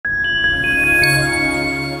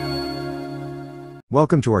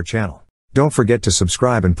Welcome to our channel. Don't forget to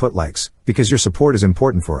subscribe and put likes, because your support is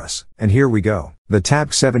important for us. And here we go. The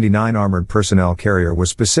TAB-79 armored personnel carrier was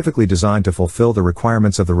specifically designed to fulfill the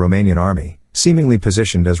requirements of the Romanian army, seemingly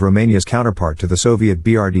positioned as Romania's counterpart to the Soviet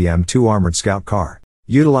BRDM-2 armored scout car.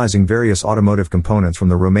 Utilizing various automotive components from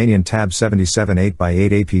the Romanian TAB-77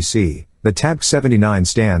 8x8 APC, the TAB-79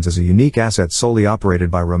 stands as a unique asset solely operated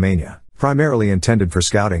by Romania, primarily intended for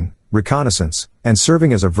scouting, reconnaissance, and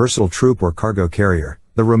serving as a versatile troop or cargo carrier.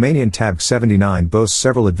 The Romanian TAB-79 boasts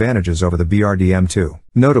several advantages over the BRDM-2.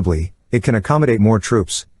 Notably, it can accommodate more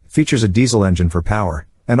troops, features a diesel engine for power,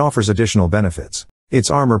 and offers additional benefits. Its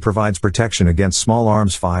armor provides protection against small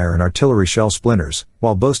arms fire and artillery shell splinters,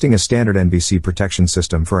 while boasting a standard NBC protection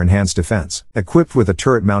system for enhanced defense. Equipped with a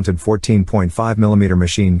turret-mounted 14.5mm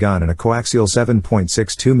machine gun and a coaxial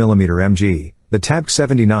 7.62mm MG, the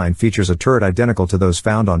TAB-79 features a turret identical to those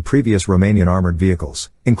found on previous Romanian armored vehicles,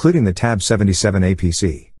 including the TAB-77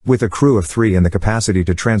 APC. With a crew of 3 and the capacity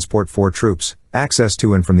to transport 4 troops, access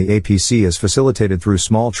to and from the APC is facilitated through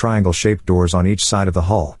small triangle-shaped doors on each side of the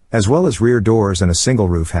hull, as well as rear doors and a single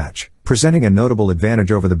roof hatch, presenting a notable advantage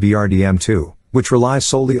over the BRDM-2, which relies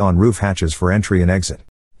solely on roof hatches for entry and exit.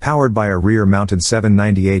 Powered by a rear-mounted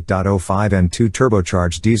 798.05 N2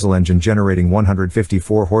 turbocharged diesel engine generating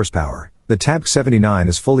 154 horsepower, the TAB-79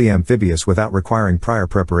 is fully amphibious without requiring prior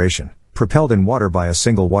preparation, propelled in water by a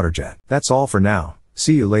single water jet. That's all for now.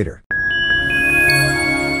 See you later.